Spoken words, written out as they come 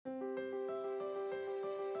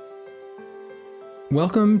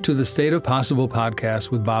Welcome to the State of Possible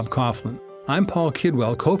podcast with Bob Coughlin. I'm Paul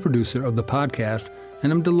Kidwell, co-producer of the podcast,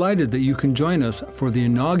 and I'm delighted that you can join us for the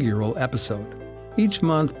inaugural episode. Each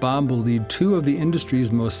month, Bob will lead two of the industry's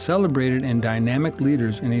most celebrated and dynamic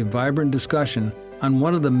leaders in a vibrant discussion on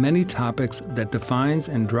one of the many topics that defines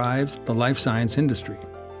and drives the life science industry.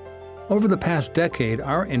 Over the past decade,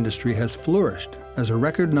 our industry has flourished as a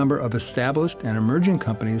record number of established and emerging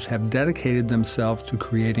companies have dedicated themselves to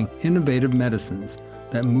creating innovative medicines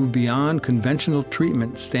that move beyond conventional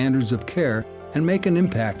treatment standards of care and make an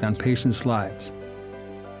impact on patients' lives.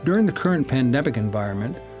 During the current pandemic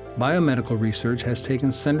environment, biomedical research has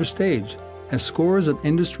taken center stage as scores of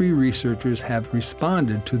industry researchers have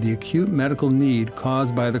responded to the acute medical need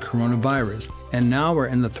caused by the coronavirus and now are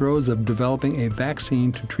in the throes of developing a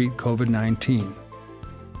vaccine to treat COVID-19.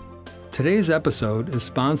 Today's episode is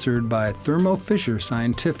sponsored by Thermo Fisher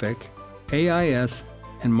Scientific, AIS,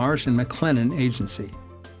 and Marsh & McLennan Agency.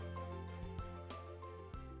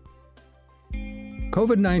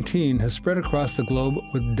 COVID-19 has spread across the globe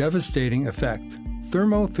with devastating effect.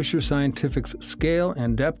 Thermo Fisher Scientific's scale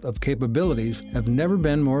and depth of capabilities have never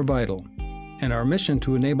been more vital, and our mission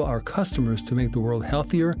to enable our customers to make the world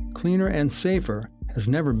healthier, cleaner, and safer has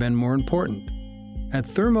never been more important. At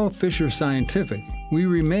Thermo Fisher Scientific, we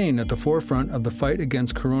remain at the forefront of the fight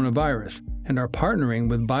against coronavirus and are partnering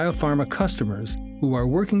with biopharma customers who are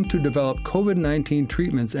working to develop COVID-19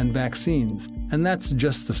 treatments and vaccines, and that's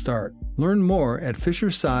just the start. Learn more at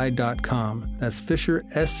fishersci.com. That's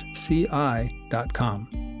fishersci.com.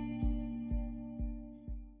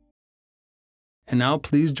 And now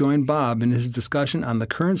please join Bob in his discussion on the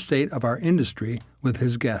current state of our industry with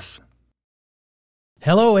his guests.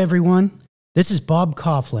 Hello, everyone. This is Bob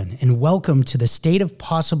Coughlin, and welcome to the State of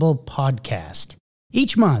Possible podcast.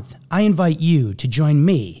 Each month, I invite you to join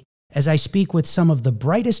me as I speak with some of the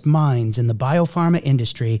brightest minds in the biopharma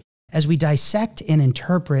industry as we dissect and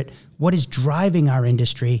interpret what is driving our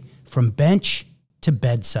industry from bench to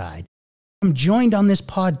bedside. I'm joined on this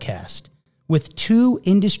podcast with two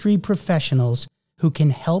industry professionals who can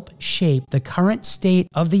help shape the current state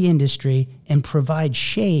of the industry and provide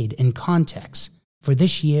shade and context for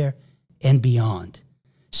this year and beyond.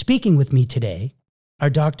 Speaking with me today are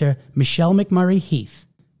Dr. Michelle McMurray-Heath,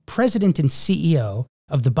 President and CEO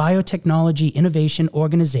of the Biotechnology Innovation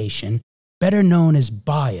Organization, better known as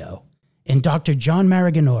BIO, and Dr. John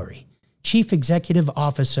Maraganore, Chief Executive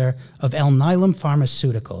Officer of Alnylam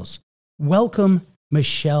Pharmaceuticals. Welcome,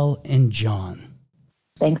 Michelle and John.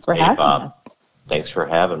 Thanks for having us. Thanks for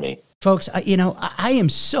having me. Folks, I am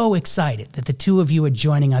so excited that the two of you are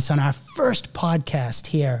joining us on our first podcast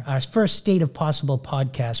here, our first State of Possible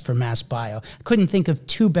podcast for MassBio. I couldn't think of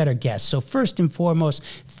two better guests. So first and foremost,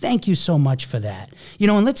 thank you so much for that.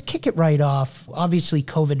 And let's kick it right off. Obviously,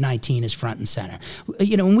 COVID-19 is front and center.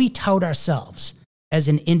 When we tout ourselves as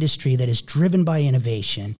an industry that is driven by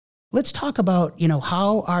innovation, let's talk about,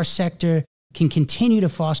 how our sector can continue to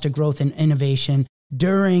foster growth and innovation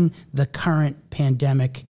during the current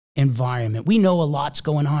pandemic environment. We know a lot's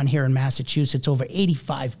going on here in Massachusetts. Over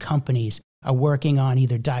 85 companies are working on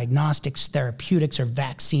either diagnostics, therapeutics, or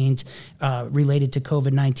vaccines related to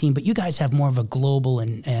COVID-19. But you guys have more of a global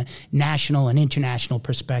and national and international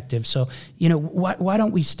perspective. So, why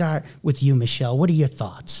don't we start with you, Michelle? What are your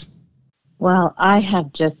thoughts? Well, I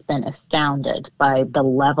have just been astounded by the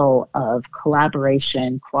level of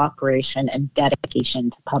collaboration, cooperation, and dedication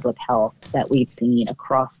to public health that we've seen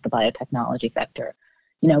across the biotechnology sector.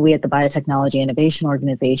 We at the Biotechnology Innovation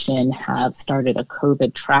Organization have started a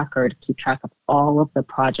COVID tracker to keep track of all of the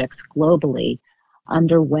projects globally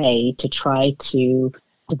underway to try to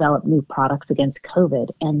develop new products against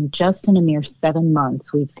COVID. And just in a mere 7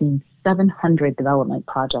 months, we've seen 700 development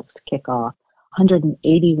projects kick off,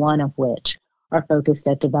 181 of which are focused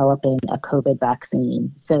at developing a COVID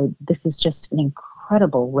vaccine. So this is just an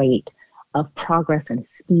incredible rate of progress and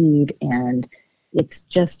speed, and it's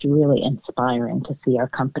just really inspiring to see our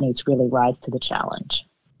companies really rise to the challenge.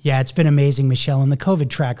 Yeah, it's been amazing, Michelle. And the COVID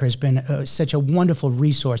tracker has been such a wonderful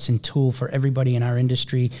resource and tool for everybody in our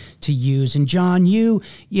industry to use. And John,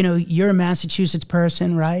 you're a Massachusetts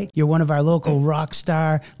person, right? You're one of our local rock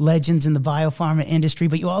star legends in the biopharma industry,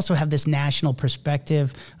 but you also have this national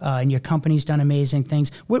perspective, and your company's done amazing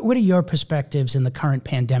things. What are your perspectives in the current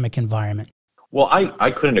pandemic environment? Well,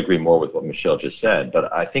 I couldn't agree more with what Michelle just said, but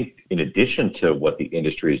I think in addition to what the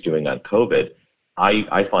industry is doing on COVID,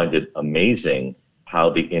 I find it amazing how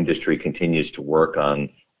the industry continues to work on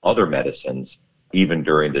other medicines, even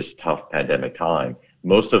during this tough pandemic time.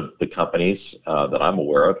 Most of the companies that I'm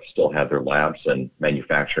aware of still have their labs and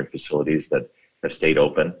manufacturing facilities that have stayed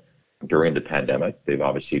open during the pandemic. They've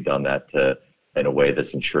obviously done that to in a way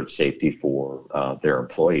that's ensured safety for their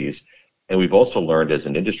employees. And we've also learned as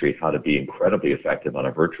an industry how to be incredibly effective on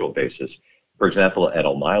a virtual basis. For example, at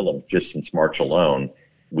Alnylam, just since March alone,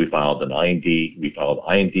 we filed an IND, we filed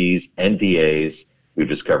INDs, NDAs, we've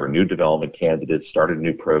discovered new development candidates, started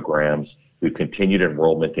new programs, we've continued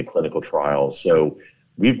enrollment in clinical trials. So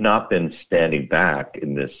we've not been standing back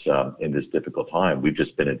in this difficult time. We've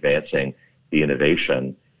just been advancing the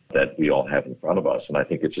innovation that we all have in front of us. And I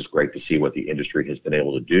think it's just great to see what the industry has been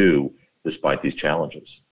able to do despite these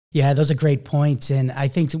challenges. Yeah, those are great points. And I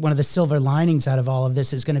think one of the silver linings out of all of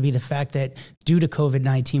this is going to be the fact that due to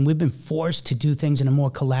COVID-19, we've been forced to do things in a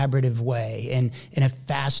more collaborative way and in a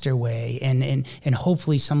faster way. And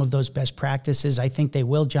hopefully some of those best practices, I think they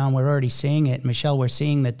will, John. We're already seeing it. Michelle, we're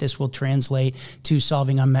seeing that this will translate to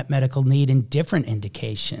solving unmet medical need in different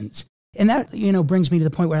indications. And that, brings me to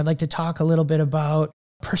the point where I'd like to talk a little bit about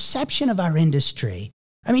perception of our industry.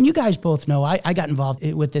 I mean, you guys both know I got involved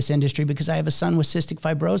with this industry because I have a son with cystic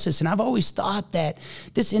fibrosis, and I've always thought that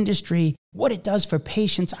this industry, what it does for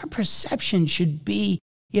patients, our perception should be,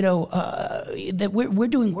 that we're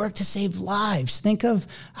doing work to save lives. Think of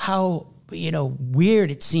how,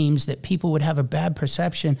 weird it seems that people would have a bad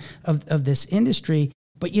perception of this industry.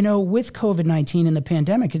 But, with COVID-19 and the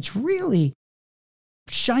pandemic, it's really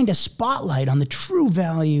shined a spotlight on the true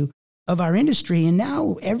value of our industry. And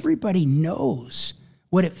now everybody knows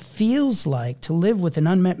what it feels like to live with an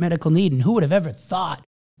unmet medical need. And who would have ever thought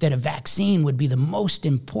that a vaccine would be the most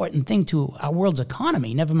important thing to our world's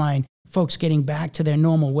economy, never mind folks getting back to their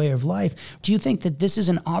normal way of life? Do you think that this is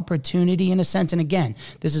an opportunity in a sense? And again,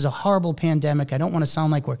 this is a horrible pandemic. I don't want to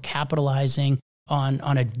sound like we're capitalizing on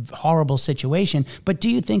a horrible situation, but do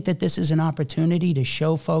you think that this is an opportunity to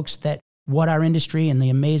show folks that what our industry and the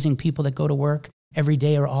amazing people that go to work every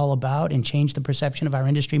day are all about and change the perception of our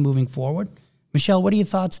industry moving forward? Michelle, what are your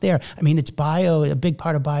thoughts there? I mean, it's a big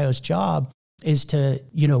part of Bio's job is to,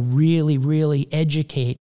 really, really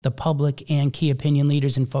educate the public and key opinion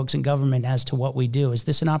leaders and folks in government as to what we do. Is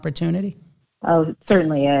this an opportunity? Oh, it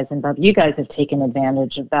certainly is. And Bob, you guys have taken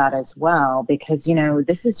advantage of that as well, because,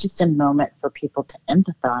 this is just a moment for people to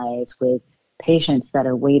empathize with patients that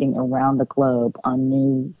are waiting around the globe on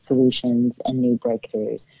new solutions and new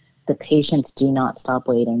breakthroughs. The patients do not stop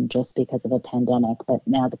waiting just because of a pandemic, but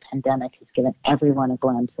now the pandemic has given everyone a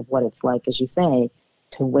glimpse of what it's like, as you say,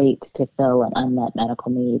 to wait to fill an unmet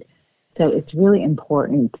medical need. So it's really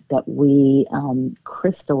important that we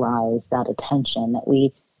crystallize that attention, that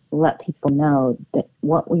we let people know that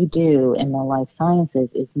what we do in the life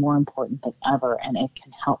sciences is more important than ever, and it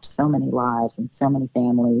can help so many lives and so many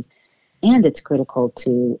families, and it's critical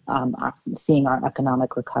to seeing our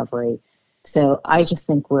economic recovery. So I just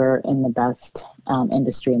think we're in the best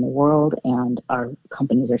industry in the world, and our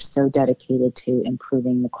companies are so dedicated to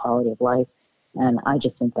improving the quality of life. And I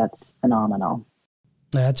just think that's phenomenal.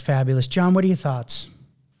 That's fabulous. John, what are your thoughts?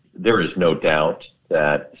 There is no doubt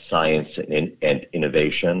that science and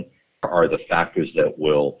innovation are the factors that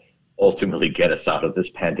will ultimately get us out of this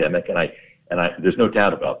pandemic. And there's no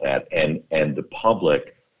doubt about that. And the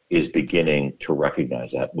public is beginning to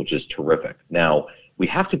recognize that, which is terrific. Now, we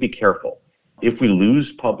have to be careful. If we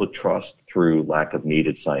lose public trust through lack of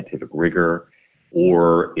needed scientific rigor,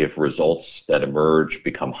 or if results that emerge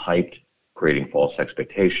become hyped, creating false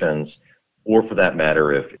expectations, or for that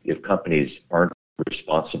matter, if companies aren't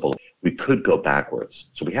responsible, we could go backwards.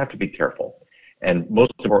 So we have to be careful. And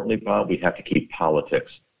most importantly, Bob, we have to keep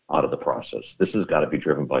politics out of the process. This has got to be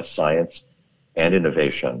driven by science and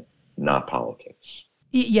innovation, not politics.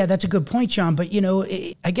 Yeah, that's a good point, John. But,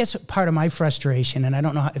 I guess part of my frustration, and I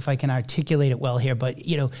don't know if I can articulate it well here, but,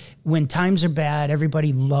 when times are bad,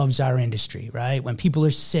 everybody loves our industry, right? When people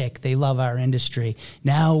are sick, they love our industry.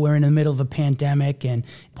 Now we're in the middle of a pandemic and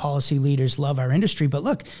policy leaders love our industry. But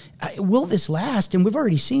look, will this last? And we've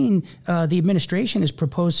already seen the administration has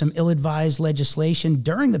proposed some ill-advised legislation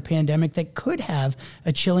during the pandemic that could have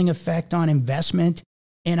a chilling effect on investment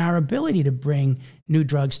and our ability to bring new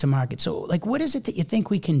drugs to market. So, what is it that you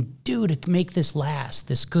think we can do to make this last,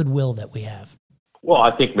 this goodwill that we have? Well,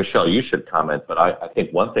 I think, Michelle, you should comment, but I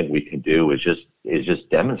think one thing we can do is just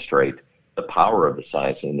demonstrate the power of the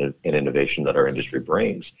science and innovation that our industry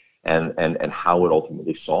brings and how it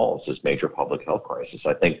ultimately solves this major public health crisis.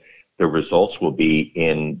 I think the results will be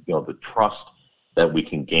in the trust that we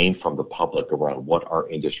can gain from the public around what our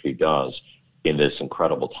industry does in this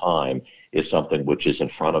incredible time is something which is in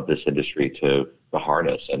front of this industry to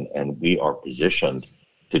harness. And we are positioned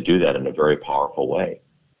to do that in a very powerful way.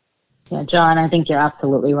 Yeah, John, I think you're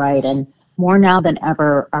absolutely right. And more now than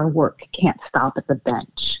ever, our work can't stop at the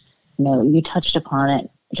bench. You touched upon it.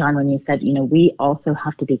 John, when you said, we also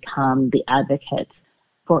have to become the advocates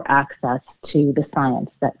for access to the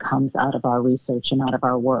science that comes out of our research and out of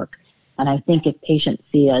our work. And I think if patients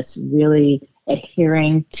see us really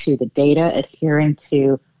adhering to the data, adhering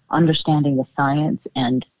to understanding the science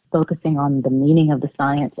and focusing on the meaning of the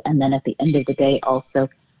science, and then at the end of the day also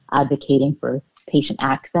advocating for patient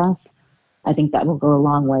access, I think that will go a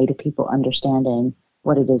long way to people understanding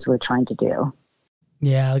what it is we're trying to do.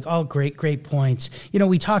 Yeah, like all great points.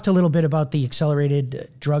 We talked a little bit about the accelerated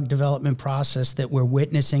drug development process that we're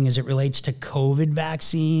witnessing as it relates to COVID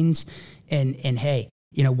vaccines. And hey,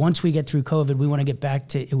 once we get through COVID, we want to get back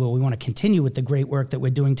to, we want to continue with the great work that we're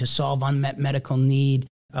doing to solve unmet medical need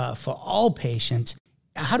for all patients.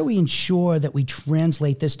 How do we ensure that we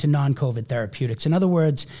translate this to non-COVID therapeutics? In other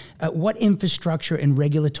words, what infrastructure and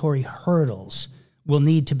regulatory hurdles will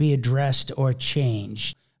need to be addressed or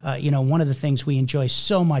changed? One of the things we enjoy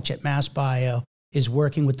so much at MassBio is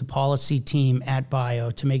working with the policy team at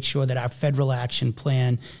Bio to make sure that our federal action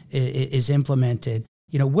plan is implemented.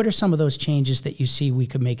 What are some of those changes that you see we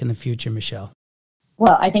could make in the future, Michelle?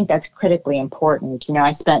 Well, I think that's critically important.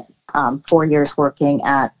 I spent 4 years working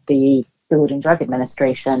at the Food and Drug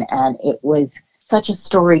Administration, and it was such a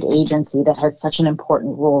storied agency that has such an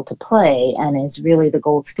important role to play and is really the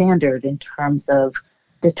gold standard in terms of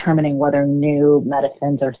determining whether new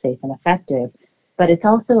medicines are safe and effective. But it's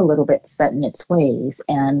also a little bit set in its ways.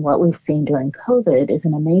 And what we've seen during COVID is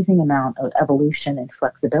an amazing amount of evolution and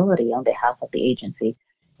flexibility on behalf of the agency,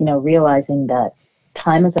 realizing that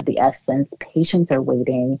time is of the essence, patients are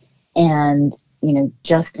waiting, and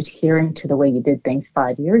just adhering to the way you did things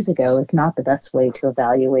 5 years ago is not the best way to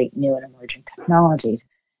evaluate new and emerging technologies.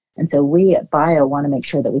 And so we at Bio want to make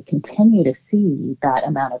sure that we continue to see that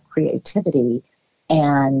amount of creativity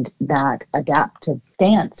and that adaptive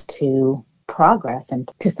stance to progress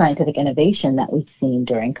and to scientific innovation that we've seen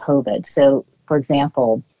during COVID. So, for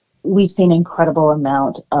example, we've seen an incredible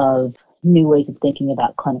amount of new ways of thinking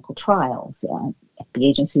about clinical trials. The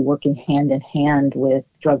agency working hand in hand with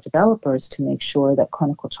drug developers to make sure that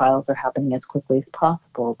clinical trials are happening as quickly as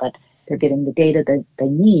possible, but they're getting the data that they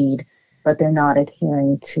need, but they're not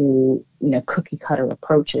adhering to, cookie cutter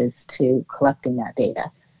approaches to collecting that data.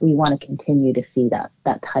 We want to continue to see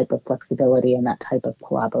that type of flexibility and that type of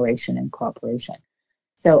collaboration and cooperation.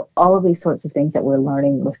 So all of these sorts of things that we're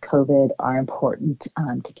learning with COVID are important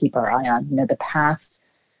to keep our eye on. The past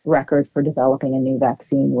record for developing a new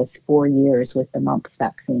vaccine was 4 years with the mumps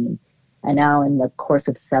vaccine. And now in the course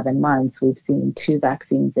of 7 months, we've seen 2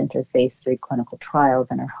 vaccines enter phase 3 clinical trials,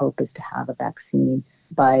 and our hope is to have a vaccine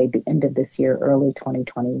by the end of this year, early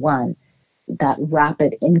 2021. That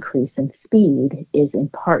rapid increase in speed is in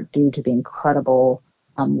part due to the incredible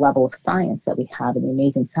level of science that we have and the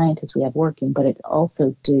amazing scientists we have working, but it's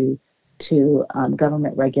also due to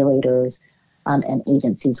government regulators and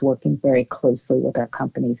agencies working very closely with our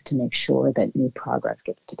companies to make sure that new progress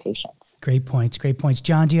gets to patients. Great points.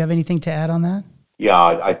 John, do you have anything to add on that? Yeah,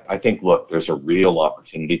 I think, look, there's a real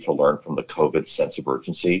opportunity to learn from the COVID sense of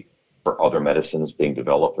urgency for other medicines being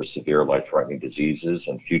developed for severe life-threatening diseases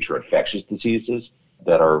and future infectious diseases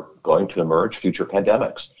that are going to emerge, future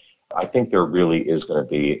pandemics. I think there really is going to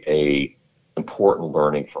be a important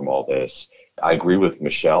learning from all this. I agree with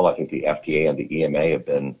Michelle. I think the FDA and the EMA have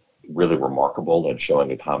been really remarkable in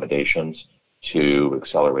showing accommodations to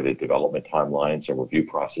accelerated development timelines and review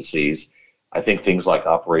processes. I think things like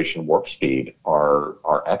Operation Warp Speed are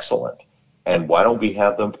excellent. And why don't we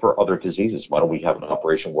have them for other diseases? Why don't we have an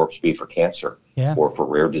Operation Warp Speed for cancer or for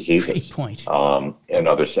rare diseases? Great point. And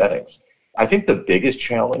other settings? I think the biggest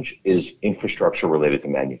challenge is infrastructure related to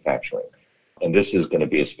manufacturing. And this is going to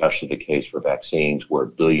be especially the case for vaccines where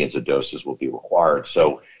billions of doses will be required.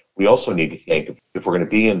 So we also need to think, if we're going to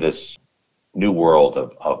be in this new world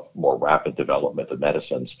of more rapid development of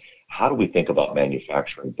medicines, how do we think about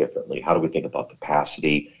manufacturing differently? How do we think about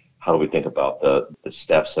capacity? How do we think about the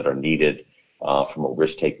steps that are needed from a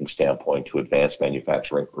risk-taking standpoint to advance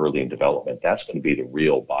manufacturing early in development? That's going to be the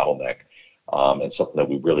real bottleneck and something that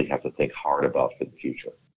we really have to think hard about for the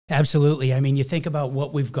future. Absolutely. I mean, you think about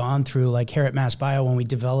what we've gone through, like here at MassBio when we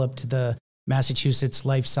developed the Massachusetts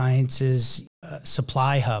Life Sciences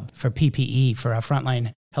Supply Hub for PPE for our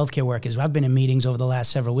frontline healthcare workers. I've been in meetings over the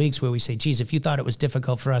last several weeks where we say, geez, if you thought it was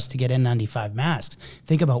difficult for us to get N95 masks,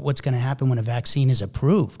 think about what's going to happen when a vaccine is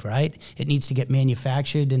approved, right? It needs to get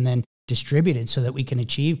manufactured and then distributed so that we can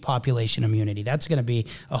achieve population immunity. That's going to be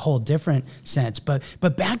a whole different sense. But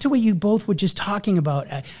back to what you both were just talking about,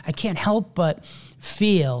 I can't help but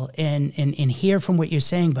feel and hear from what you're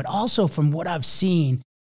saying, but also from what I've seen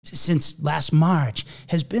since last March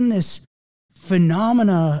has been this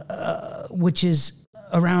phenomena, which is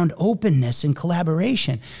around openness and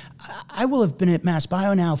collaboration. I will have been at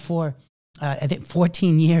MassBio now for, I think,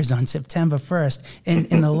 14 years on September 1st. And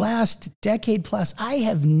in the last decade plus, I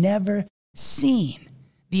have never seen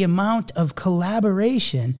the amount of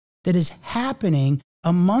collaboration that is happening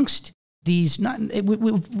amongst these.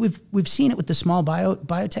 We've seen it with the small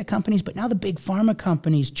biotech companies, but now the big pharma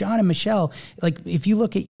companies. John and Michelle, like if you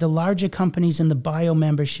look at the larger companies in the bio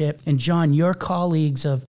membership, and John, your colleagues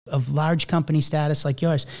of large company status like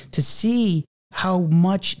yours, to see how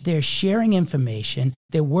much they're sharing information,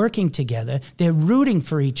 they're working together, they're rooting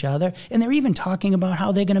for each other, and they're even talking about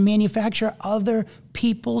how they're going to manufacture other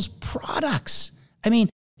people's products. I mean,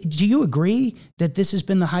 do you agree that this has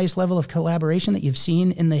been the highest level of collaboration that you've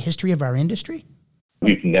seen in the history of our industry?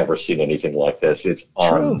 We've never seen anything like this. It's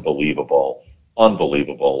True. Unbelievable.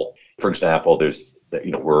 For example,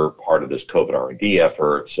 we're part of this COVID R&D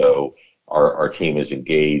effort, so our team is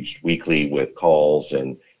engaged weekly with calls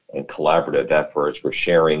and collaborative efforts. We're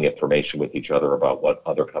sharing information with each other about what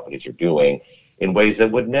other companies are doing in ways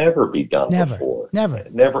that would never be done before.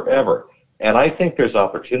 Never, ever. And I think there's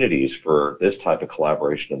opportunities for this type of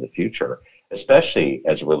collaboration in the future, especially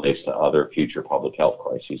as it relates to other future public health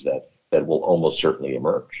crises that will almost certainly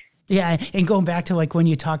emerge. Yeah, and going back to like when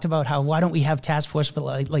you talked about how, why don't we have task force for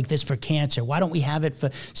like this for cancer? Why don't we have it for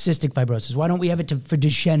cystic fibrosis? Why don't we have it for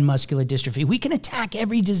Duchenne muscular dystrophy? We can attack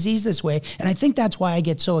every disease this way. And I think that's why I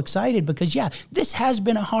get so excited because, yeah, this has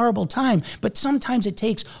been a horrible time, but sometimes it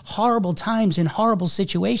takes horrible times and horrible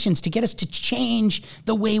situations to get us to change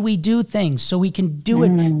the way we do things so we can do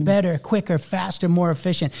it better, quicker, faster, more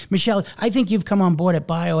efficient. Michelle, I think you've come on board at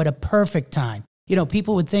Bio at a perfect time. You know,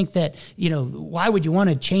 people would think that, why would you want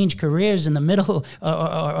to change careers in the middle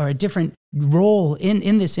or a different role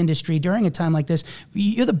in this industry during a time like this?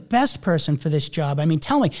 You're the best person for this job. I mean,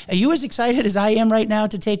 tell me, are you as excited as I am right now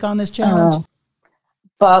to take on this challenge?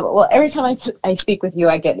 Bob, well, every time I speak with you,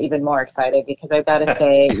 I get even more excited because I've got to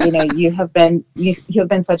say, you have been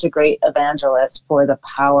such a great evangelist for the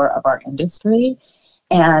power of our industry.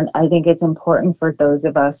 And I think it's important for those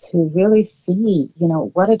of us who really see,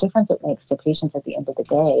 what a difference it makes to patients at the end of the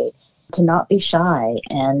day, to not be shy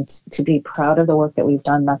and to be proud of the work that we've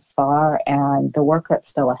done thus far and the work that's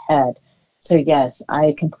still ahead. So yes,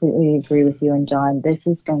 I completely agree with you and John. This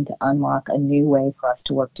is going to unlock a new way for us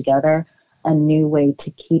to work together, a new way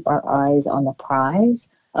to keep our eyes on the prize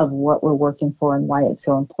of what we're working for and why it's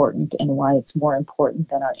so important and why it's more important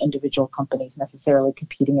than our individual companies necessarily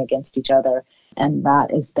competing against each other. And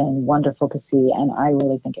that has been wonderful to see, and I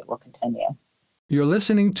really think it will continue. You're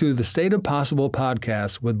listening to the State of Possible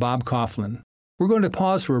podcast with Bob Coughlin. We're going to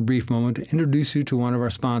pause for a brief moment to introduce you to one of our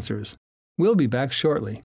sponsors. We'll be back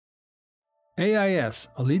shortly. AIS,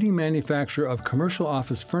 a leading manufacturer of commercial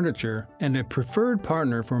office furniture and a preferred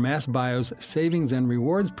partner for MassBio's Savings and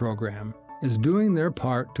Rewards program, is doing their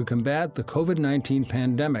part to combat the COVID-19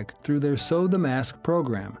 pandemic through their Sew the Mask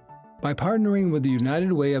program. By partnering with the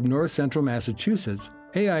United Way of North Central Massachusetts,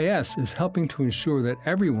 AIS is helping to ensure that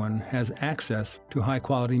everyone has access to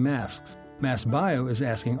high-quality masks. MassBio is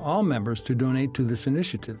asking all members to donate to this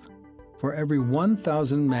initiative. For every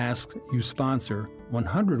 1,000 masks you sponsor,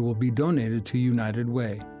 100 will be donated to United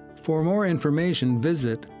Way. For more information,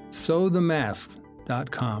 visit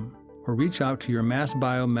sewthemasks.com or reach out to your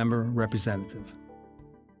MassBio member representative.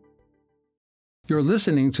 You're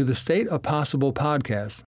listening to the State of Possible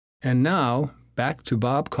podcast. And now, back to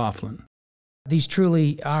Bob Coughlin. These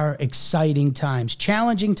truly are exciting times,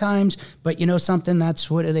 challenging times, but something,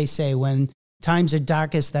 that's what do they say? When times are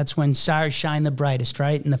darkest, that's when stars shine the brightest,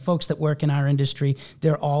 right? And the folks that work in our industry,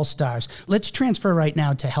 they're all stars. Let's transfer right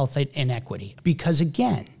now to health inequity, because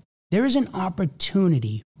again, there is an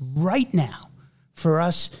opportunity right now for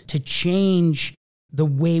us to change the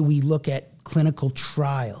way we look at clinical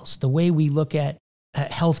trials, the way we look at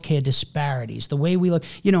healthcare disparities, the way we look,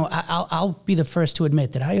 I'll be the first to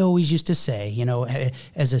admit that I always used to say,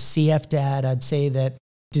 as a CF dad, I'd say that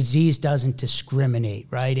disease doesn't discriminate,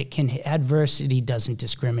 right? Adversity doesn't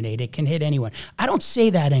discriminate. It can hit anyone. I don't say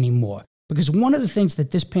that anymore because one of the things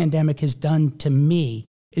that this pandemic has done to me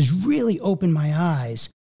is really open my eyes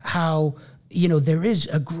how, there is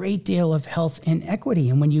a great deal of health inequity.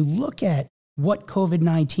 And when you look at what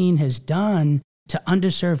COVID-19 has done to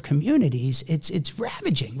underserved communities, it's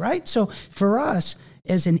ravaging, right? So for us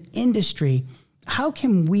as an industry, how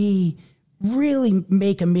can we really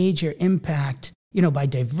make a major impact, by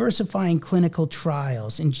diversifying clinical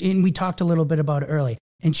trials? And we talked a little bit about it earlier,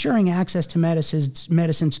 ensuring access to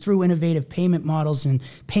medicines through innovative payment models and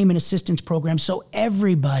payment assistance programs so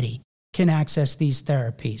everybody can access these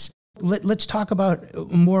therapies. Let's talk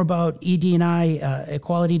more about ED&I,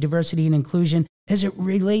 equality, diversity, and inclusion, as it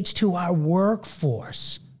relates to our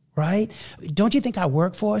workforce, right? Don't you think our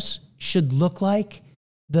workforce should look like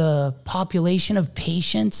the population of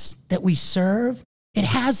patients that we serve? It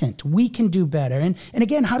hasn't. We can do better. And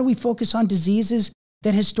again, how do we focus on diseases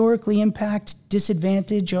that historically impact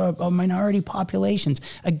disadvantaged or minority populations?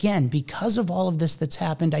 Again, because of all of this that's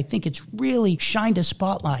happened, I think it's really shined a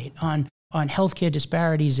spotlight on healthcare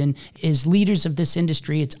disparities. And as leaders of this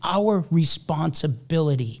industry, it's our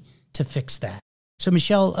responsibility to fix that. So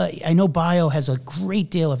Michelle, I know BIO has a great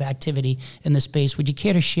deal of activity in this space. Would you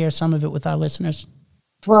care to share some of it with our listeners?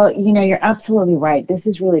 Well, you're absolutely right. This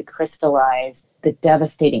has really crystallized the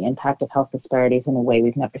devastating impact of health disparities in a way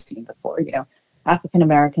we've never seen before. African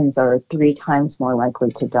Americans are 3 times more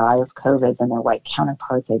likely to die of COVID than their white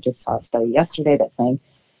counterparts. I just saw a study yesterday that's saying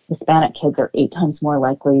Hispanic kids are 8 times more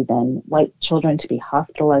likely than white children to be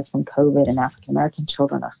hospitalized from COVID, and African American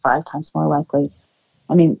children are 5 times more likely.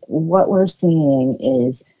 I mean, what we're seeing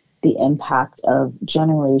is the impact of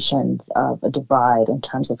generations of a divide in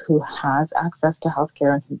terms of who has access to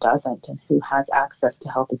healthcare and who doesn't, and who has access to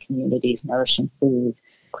healthy communities, nourishing foods,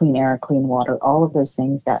 clean air, clean water, all of those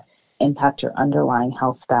things that impact your underlying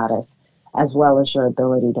health status, as well as your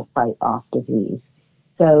ability to fight off disease.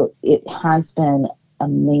 So it has been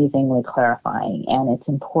amazingly clarifying, and it's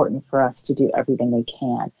important for us to do everything we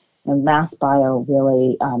can. And MassBio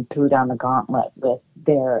really threw down the gauntlet with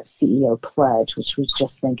their CEO pledge, which we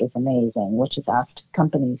just think is amazing, which has asked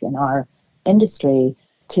companies in our industry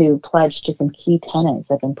to pledge to some key tenets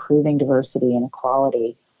of improving diversity and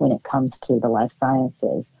equality when it comes to the life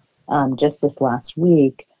sciences. Just this last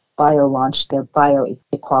week, BIO launched their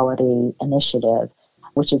Bioequality Initiative,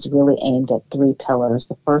 which is really aimed at 3 pillars.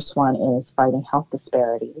 The first one is fighting health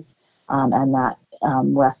disparities, and that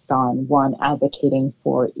rests on, 1, advocating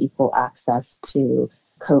for equal access to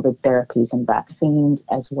COVID therapies and vaccines,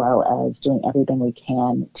 as well as doing everything we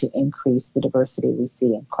can to increase the diversity we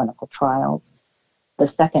see in clinical trials. The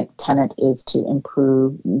second tenet is to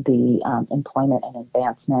improve the employment and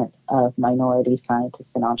advancement of minority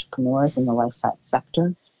scientists and entrepreneurs in the life science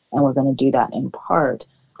sector. And we're going to do that in part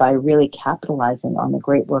by really capitalizing on the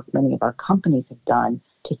great work many of our companies have done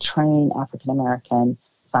to train African American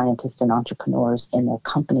scientists and entrepreneurs in their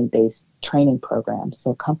company-based training programs.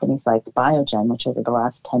 So companies like Biogen, which over the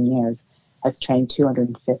last 10 years has trained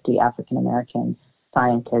 250 African American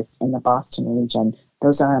scientists in the Boston region.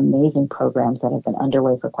 Those are amazing programs that have been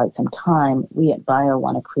underway for quite some time. We at BIO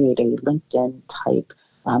want to create a LinkedIn-type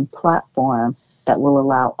platform that will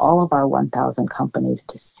allow all of our 1,000 companies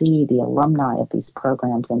to see the alumni of these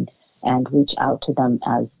programs and reach out to them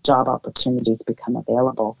as job opportunities become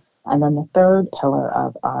available. And then the third pillar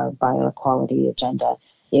of our bioequality agenda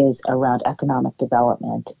is around economic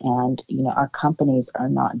development. And, our companies are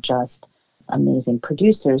not just amazing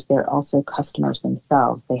producers, they're also customers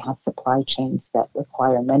themselves. They have supply chains that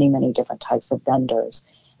require many, many different types of vendors.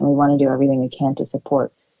 And we want to do everything we can to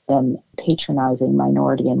support them patronizing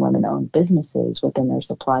minority and women-owned businesses within their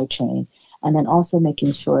supply chain. And then also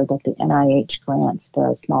making sure that the NIH grants,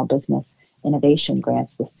 the Small Business Innovation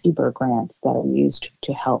grants, the CBER grants that are used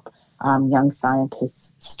to help young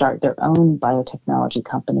scientists start their own biotechnology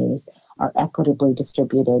companies are equitably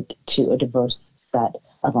distributed to a diverse set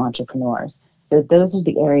of entrepreneurs. So those are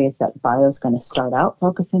the areas that BIO is going to start out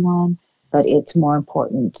focusing on, but it's more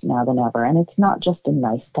important now than ever. And it's not just a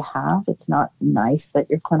nice to have. It's not nice that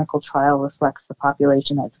your clinical trial reflects the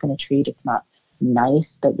population that it's going to treat. It's not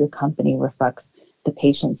nice that your company reflects the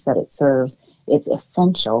patients that it serves. It's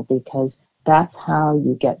essential because that's how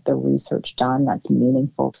you get the research done that's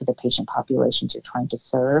meaningful to the patient populations you're trying to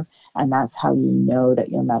serve. And that's how you know that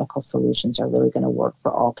your medical solutions are really going to work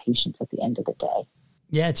for all patients at the end of the day.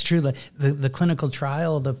 Yeah, it's true. The clinical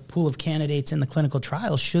trial, the pool of candidates in the clinical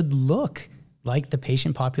trial should look like the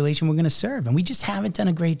patient population we're going to serve. And we just haven't done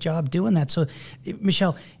a great job doing that. So,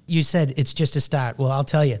 Michelle, you said it's just a start. Well, I'll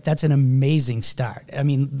tell you, that's an amazing start. I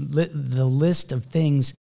mean, the list of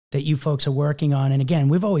things that you folks are working on. And again,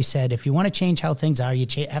 we've always said, if you want to change how things are, you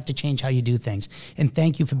have to change how you do things. And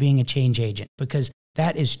thank you for being a change agent, because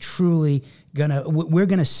that is truly we're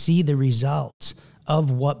going to see the results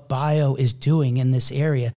of what BIO is doing in this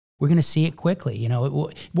area. We're going to see it quickly.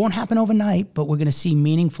 It won't happen overnight, but we're going to see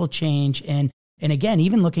meaningful change. And again,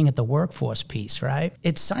 even looking at the workforce piece, right?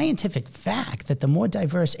 It's scientific fact that the more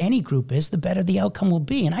diverse any group is, the better the outcome will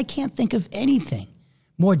be. And I can't think of anything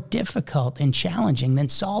more difficult and challenging than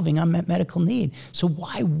solving unmet medical need. So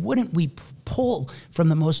why wouldn't we pull from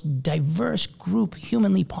the most diverse group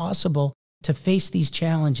humanly possible to face these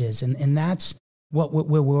challenges? And that's what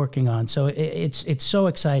we're working on. So it's so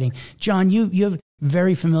exciting. John, you're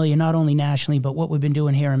very familiar, not only nationally, but what we've been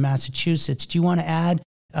doing here in Massachusetts. Do you want to add,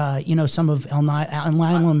 some of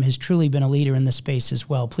Alnylam has truly been a leader in this space as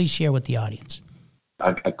well. Please share with the audience.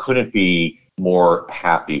 I couldn't be more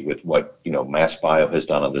happy with what MassBio has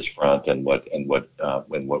done on this front, and what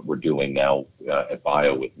we're doing now at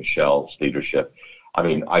Bio with Michelle's leadership. I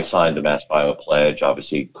mean, I signed the MassBio pledge.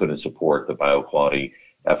 Obviously, couldn't support the bioquality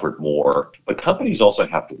effort more, but companies also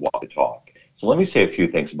have to walk the talk. So let me say a few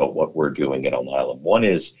things about what we're doing at Alnylam. One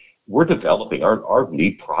is we're developing our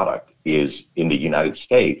lead product is in the United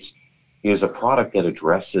States is a product that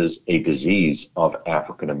addresses a disease of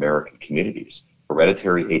African American communities.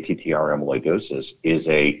 Hereditary ATTR amyloidosis is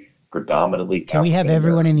a predominantly. Can we have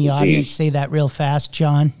everyone in the audience say that real fast,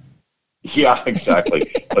 John? Yeah,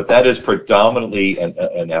 exactly. But that is predominantly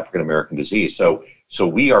an African American disease. So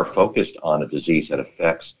we are focused on a disease that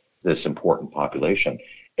affects this important population.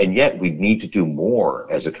 And yet we need to do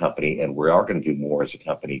more as a company, and we are going to do more as a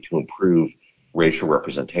company to improve racial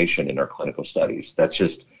representation in our clinical studies. That's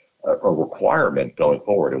just a requirement going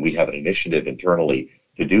forward, and we have an initiative internally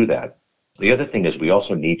to do that. The other thing is we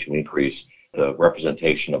also need to increase the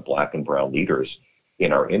representation of Black and brown leaders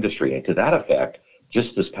in our industry. And to that effect,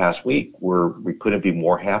 just this past week, we couldn't be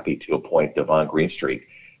more happy to appoint Devon Greenstreet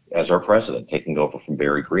as our president, taking over from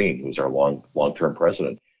Barry Green, who's our long-term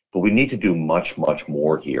president. But we need to do much, much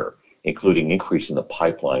more here, including increasing the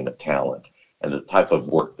pipeline of talent and the type of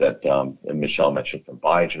work that Michelle mentioned from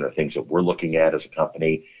Biogen are things that we're looking at as a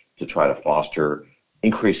company to try to foster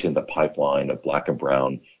increasing the pipeline of Black and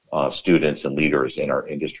brown students and leaders in our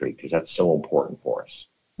industry, because that's so important for us.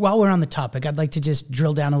 While we're on the topic, I'd like to just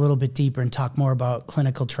drill down a little bit deeper and talk more about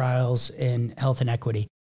clinical trials and health inequity.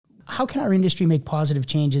 How can our industry make positive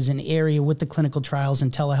changes in area with the clinical trials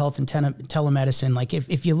and telehealth and telemedicine? Like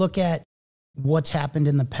if you look at what's happened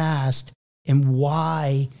in the past and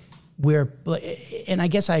why and I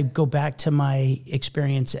guess I go back to my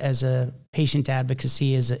experience as a patient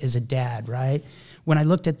advocacy as a dad, right? When I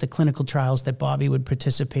looked at the clinical trials that Bobby would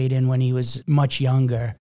participate in when he was much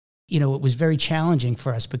younger, it was very challenging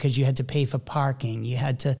for us because you had to pay for parking, you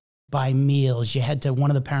had to buy meals, one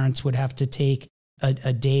of the parents would have to take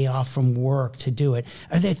a day off from work to do it.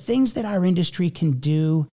 Are there things that our industry can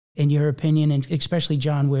do, in your opinion, and especially,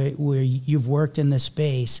 John, where you've worked in this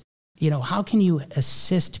space, how can you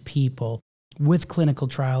assist people with clinical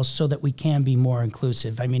trials so that we can be more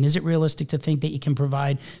inclusive? I mean, is it realistic to think that you can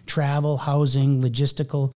provide travel, housing,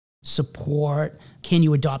 logistical support? Can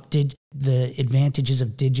you adopt the advantages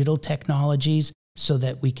of digital technologies so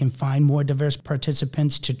that we can find more diverse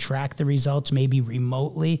participants to track the results, maybe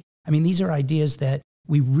remotely? I mean, these are ideas that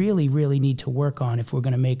we really, really need to work on if we're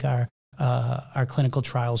going to make our clinical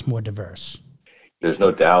trials more diverse. There's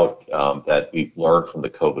no doubt that we've learned from the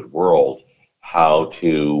COVID world how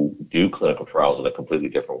to do clinical trials in a completely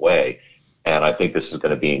different way. And I think this is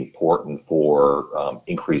going to be important for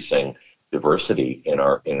increasing diversity in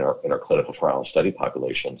our clinical trial and study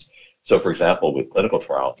populations. So, for example, with clinical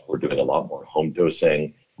trials, we're doing a lot more home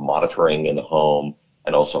dosing, monitoring in the home,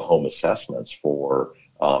 and also home assessments for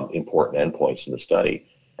important endpoints in the study.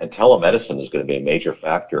 And telemedicine is going to be a major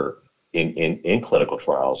factor in clinical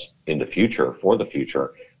trials in the future,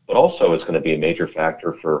 but also it's going to be a major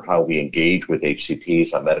factor for how we engage with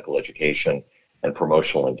HCPs on medical education and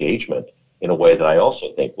promotional engagement in a way that I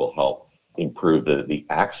also think will help improve the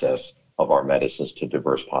access of our medicines to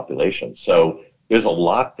diverse populations. So there's a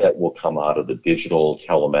lot that will come out of the digital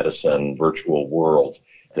telemedicine virtual world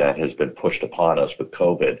that has been pushed upon us with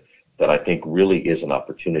COVID that I think really is an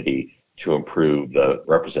opportunity to improve the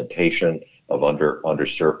representation of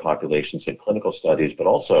underserved populations in clinical studies, but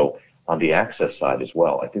also on the access side as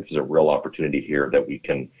well. I think there's a real opportunity here that we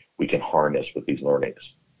can harness with these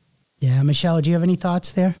learnings. Yeah, Michelle, do you have any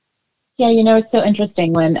thoughts there? Yeah, it's so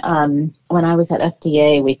interesting. When I was at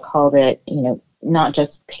FDA, we called it, not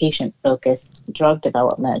just patient-focused drug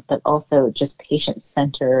development, but also just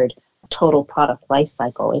patient-centered total product life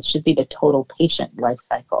cycle. It should be the total patient life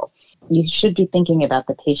cycle. You should be thinking about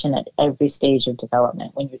the patient at every stage of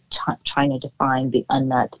development when you're trying to define the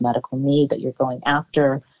unmet medical need that you're going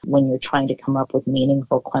after, when you're trying to come up with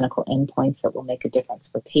meaningful clinical endpoints that will make a difference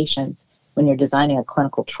for patients, when you're designing a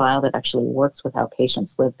clinical trial that actually works with how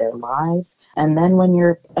patients live their lives, and then when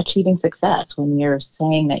you're achieving success, when you're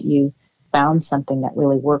saying that you found something that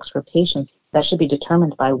really works for patients, that should be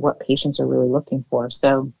determined by what patients are really looking for.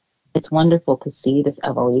 So it's wonderful to see this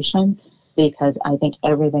evolution, because I think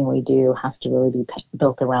everything we do has to really be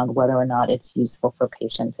built around whether or not it's useful for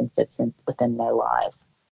patients and fits within their lives.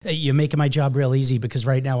 You're making my job real easy, because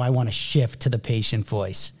right now I want to shift to the patient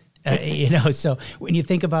voice. So when you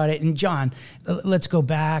think about it, and John, let's go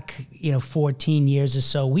back, 14 years or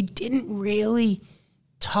so, we didn't really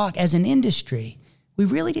talk as an industry. We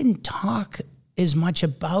really didn't talk as much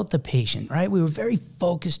about the patient, right? We were very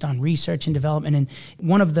focused on research and development. And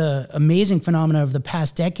one of the amazing phenomena of the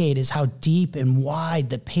past decade is how deep and wide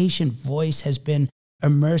the patient voice has been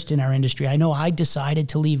immersed in our industry. I know I decided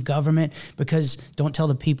to leave government because, don't tell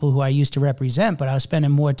the people who I used to represent, but I was spending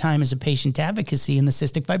more time as a patient advocacy in the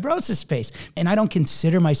cystic fibrosis space. And I don't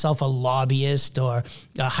consider myself a lobbyist or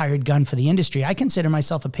a hired gun for the industry. I consider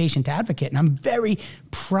myself a patient advocate, and I'm very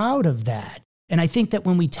proud of that. And I think that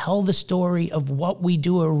when we tell the story of what we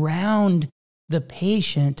do around the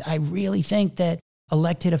patient, I really think that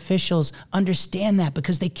elected officials understand that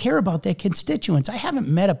because they care about their constituents. I haven't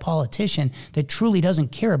met a politician that truly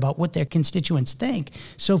doesn't care about what their constituents think.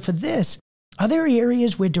 So for this, are there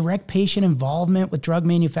areas where direct patient involvement with drug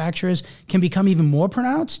manufacturers can become even more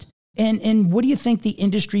pronounced? And what do you think the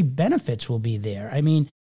industry benefits will be there? I mean,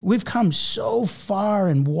 we've come so far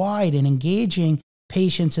and wide in engaging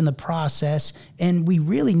patients in the process, and we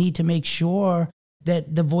really need to make sure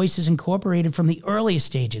that the voice is incorporated from the earliest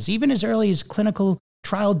stages, even as early as clinical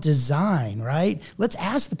trial design, right? Let's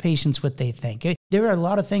ask the patients what they think. There are a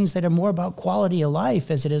lot of things that are more about quality of life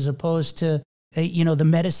as it is opposed to, the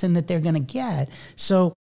medicine that they're going to get.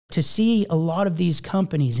 So to see a lot of these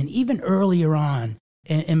companies, and even earlier on,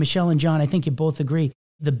 and Michelle and John, I think you both agree,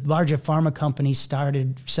 the larger pharma companies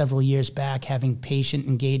started several years back having patient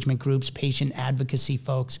engagement groups, patient advocacy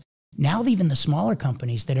folks. Now even the smaller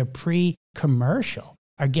companies that are pre-commercial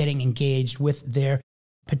are getting engaged with their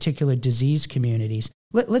particular disease communities.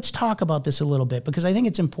 Let's talk about this a little bit because I think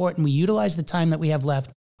it's important we utilize the time that we have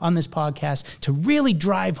left on this podcast to really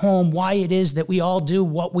drive home why it is that we all do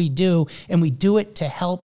what we do, and we do it to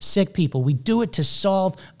help sick people. We do it to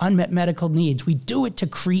solve unmet medical needs. We do it to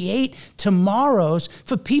create tomorrows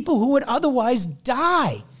for people who would otherwise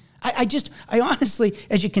die. I honestly,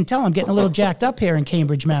 as you can tell, I'm getting a little jacked up here in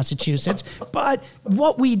Cambridge, Massachusetts, but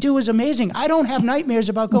what we do is amazing. I don't have nightmares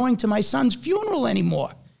about going to my son's funeral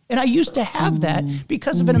anymore. And I used to have that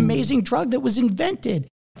because of an amazing drug that was invented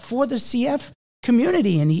for the CF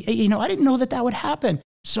community. And, I didn't know that would happen.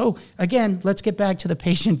 So again, let's get back to the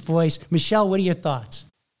patient voice. Michelle, what are your thoughts?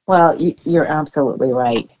 Well, you're absolutely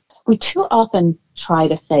right. We too often try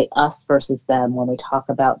to say us versus them when we talk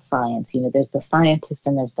about science. There's the scientists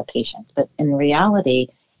and there's the patients. But in reality,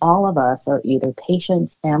 all of us are either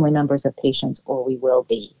patients, family members of patients, or we will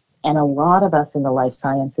be. And a lot of us in the life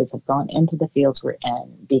sciences have gone into the fields we're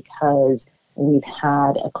in because we've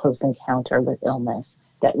had a close encounter with illness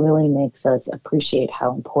that really makes us appreciate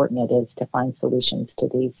how important it is to find solutions to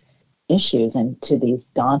these issues and to these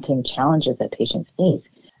daunting challenges that patients face.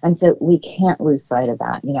 And so we can't lose sight of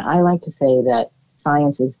that. I like to say that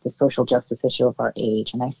science is the social justice issue of our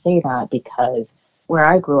age. And I say that because where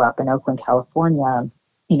I grew up in Oakland, California,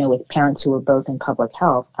 with parents who were both in public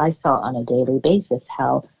health, I saw on a daily basis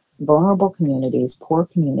how vulnerable communities, poor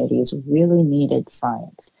communities really needed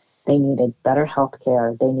science. They needed better health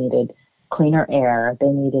care. They needed cleaner air. They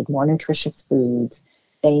needed more nutritious foods.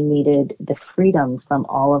 They needed the freedom from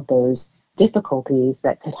all of those difficulties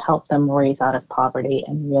that could help them raise out of poverty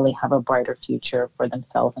and really have a brighter future for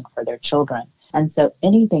themselves and for their children. And so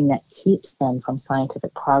anything that keeps them from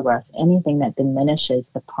scientific progress, anything that diminishes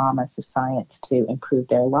the promise of science to improve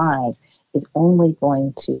their lives is only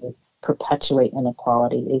going to perpetuate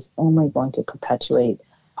inequality, is only going to perpetuate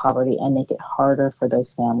poverty and make it harder for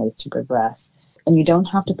those families to progress. And you don't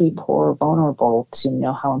have to be poor or vulnerable to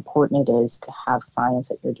know how important it is to have science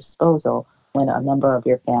at your disposal when a member of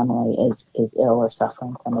your family is ill or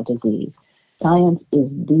suffering from a disease. Science is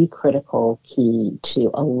the critical key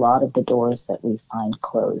to a lot of the doors that we find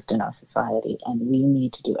closed in our society, and we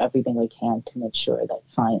need to do everything we can to make sure that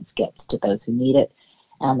science gets to those who need it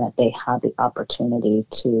and that they have the opportunity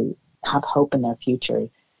to have hope in their future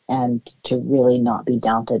and to really not be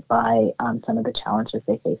daunted by some of the challenges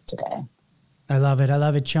they face today. I love it. I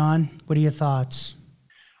love it, John. What are your thoughts?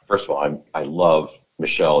 First of all, I love,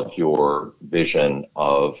 Michelle, your vision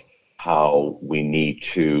of how we need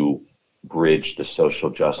to bridge the social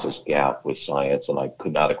justice gap with science, and I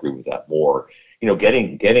could not agree with that more.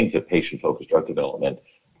 Getting to patient-focused drug development,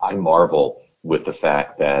 I marvel with the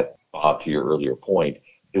fact that, Bob, to your earlier point,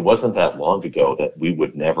 it wasn't that long ago that we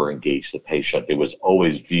would never engage the patient. It was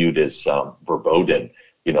always viewed as verboten.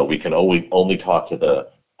 We can only talk to the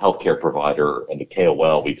healthcare provider and the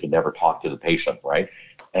KOL. We could never talk to the patient, right?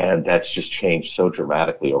 And that's just changed so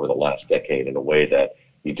dramatically over the last decade in a way that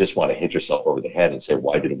you just want to hit yourself over the head and say,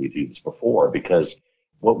 why didn't we do this before? Because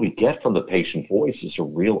what we get from the patient voice is a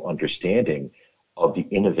real understanding of the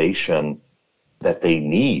innovation that they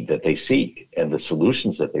need, that they seek, and the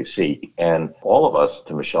solutions that they seek. And all of us,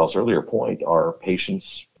 to Michelle's earlier point, are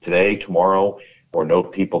patients today, tomorrow, or know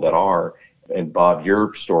people that are. And Bob,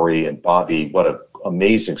 your story, and Bobby, what an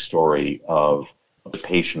amazing story of the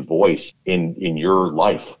patient voice in your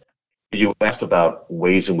life. You asked about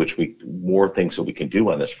ways in which more things that we can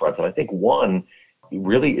do on this front. And I think one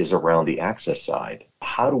really is around the access side.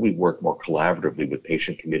 How do we work more collaboratively with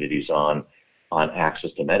patient communities on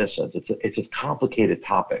access to medicines? It's a complicated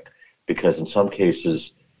topic because in some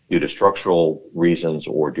cases, due to structural reasons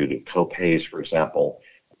or due to co-pays, for example,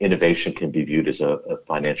 innovation can be viewed as a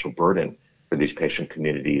financial burden for these patient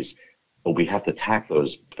communities. But we have to tack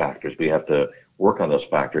those factors. We have to work on those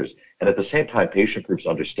factors. And at the same time, patient groups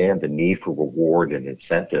understand the need for reward and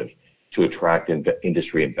incentive to attract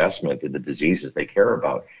industry investment in the diseases they care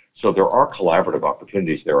about. So there are collaborative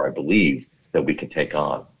opportunities there, I believe, that we can take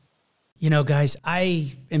on. You know, guys,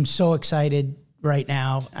 I am so excited right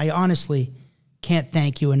now. I honestly can't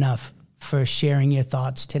thank you enough for sharing your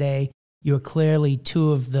thoughts today. You're clearly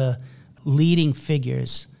two of the leading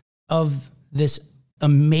figures of this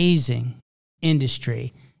amazing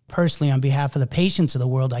industry. Personally, on behalf of the patients of the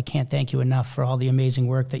world, I can't thank you enough for all the amazing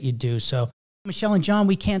work that you do. So, Michelle and John,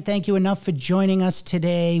 we can't thank you enough for joining us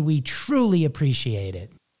today. We truly appreciate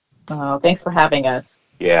it. Oh, thanks for having us.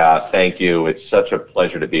 Yeah, thank you. It's such a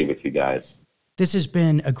pleasure to be with you guys. This has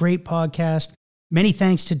been a great podcast. Many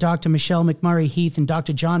thanks to Dr. Michelle McMurray Heath and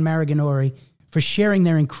Dr. John Maraganore for sharing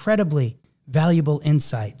their incredibly valuable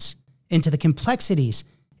insights into the complexities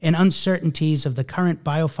and uncertainties of the current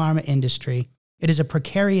biopharma industry. It is a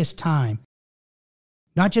precarious time,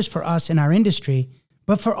 not just for us in our industry,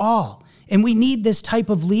 but for all. And we need this type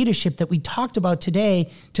of leadership that we talked about today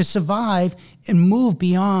to survive and move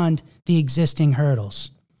beyond the existing hurdles.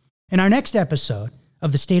 In our next episode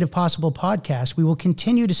of the State of Possible podcast, we will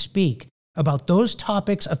continue to speak about those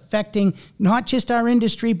topics affecting not just our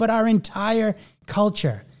industry, but our entire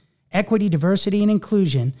culture. Equity, diversity, and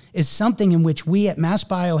inclusion is something in which we at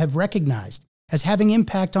MassBio have recognized as having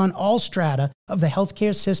impact on all strata of the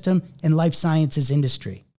healthcare system and life sciences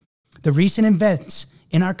industry. The recent events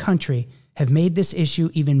in our country have made this issue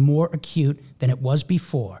even more acute than it was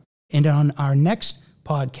before. And on our next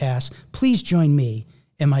podcast, please join me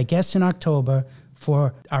and my guests in October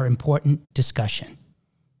for our important discussion.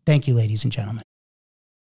 Thank you, ladies and gentlemen.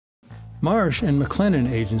 Marsh & McLennan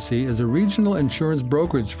Agency is a regional insurance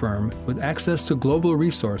brokerage firm with access to global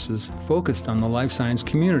resources focused on the life science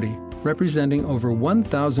community, representing over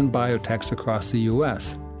 1,000 biotechs across the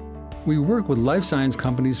U.S. We work with life science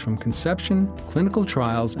companies from conception, clinical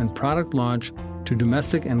trials, and product launch to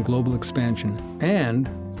domestic and global expansion, and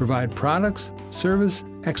provide products, service,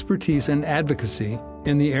 expertise, and advocacy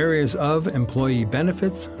in the areas of employee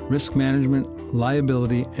benefits, risk management,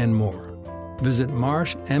 liability, and more. Visit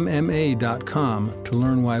marshmma.com to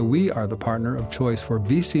learn why we are the partner of choice for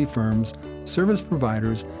VC firms, service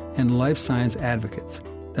providers, and life science advocates.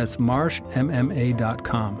 That's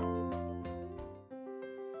marshmma.com.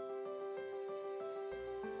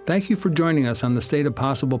 Thank you for joining us on the State of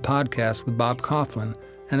Possible podcast with Bob Coughlin,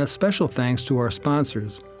 and a special thanks to our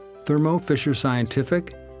sponsors, Thermo Fisher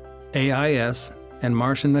Scientific, AIS, and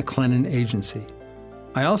Marsh & McLennan Agency.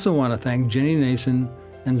 I also want to thank Jenny Nason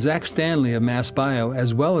and Zach Stanley of MassBio,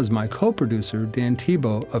 as well as my co-producer, Dan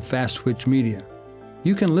Tebow of Fast Twitch Media.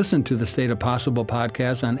 You can listen to the State of Possible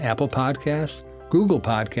podcast on Apple Podcasts, Google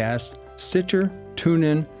Podcasts, Stitcher,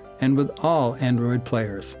 TuneIn, and with all Android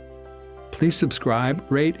players. Please subscribe,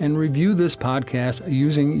 rate, and review this podcast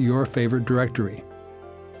using your favorite directory.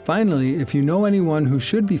 Finally, if you know anyone who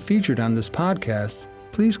should be featured on this podcast,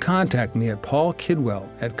 please contact me at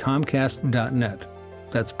paulkidwell@comcast.net.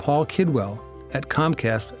 That's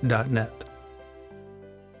paulkidwell@comcast.net.